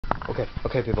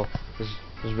Okay, people. This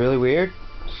is really weird.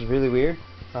 This is really weird.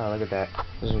 Oh, look at that.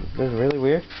 This is really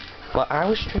weird. Well, I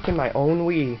was tricking my own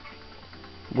Wii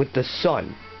with the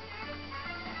sun.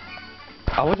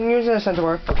 I wasn't using a sensor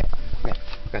bar.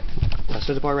 Okay.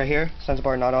 Sensor bar right here. Sensor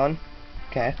bar not on.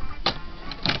 Okay.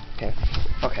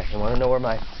 You want to know where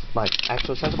my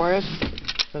actual sensor bar is?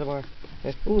 Sensor bar.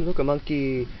 Ooh, look, a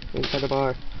monkey. Sensor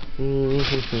bar.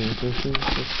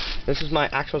 This is my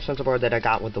actual sensor bar that I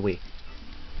got with the Wii.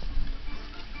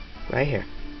 Right here.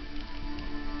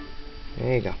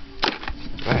 There you go.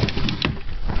 Alright.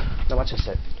 Now watch this.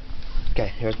 Okay,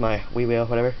 here's my Wii wheel,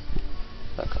 whatever.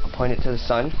 Look, I'll point it to the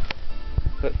sun.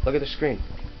 Look at the screen.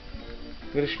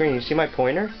 Look at the screen. You see my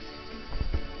pointer?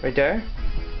 Right there?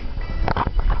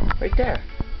 Right there.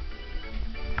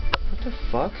 What the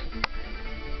fuck?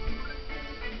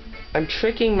 I'm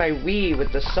tricking my Wii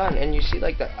with the sun, and you see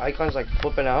like the icons like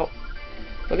flipping out.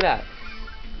 Look at that.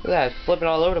 Look at that, it's flipping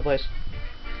all over the place.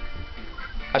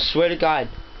 I swear to God,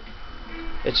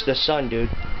 it's the sun, dude.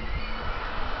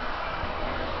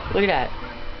 Look at that.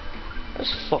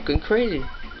 That's fucking crazy.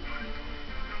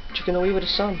 Tricking the Wii with the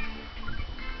sun.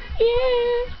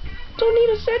 Yeah, don't need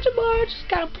a sensor bar, just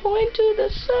gotta point to the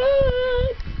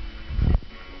sun.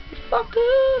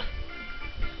 Fucker.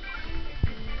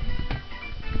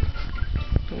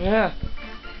 Yeah.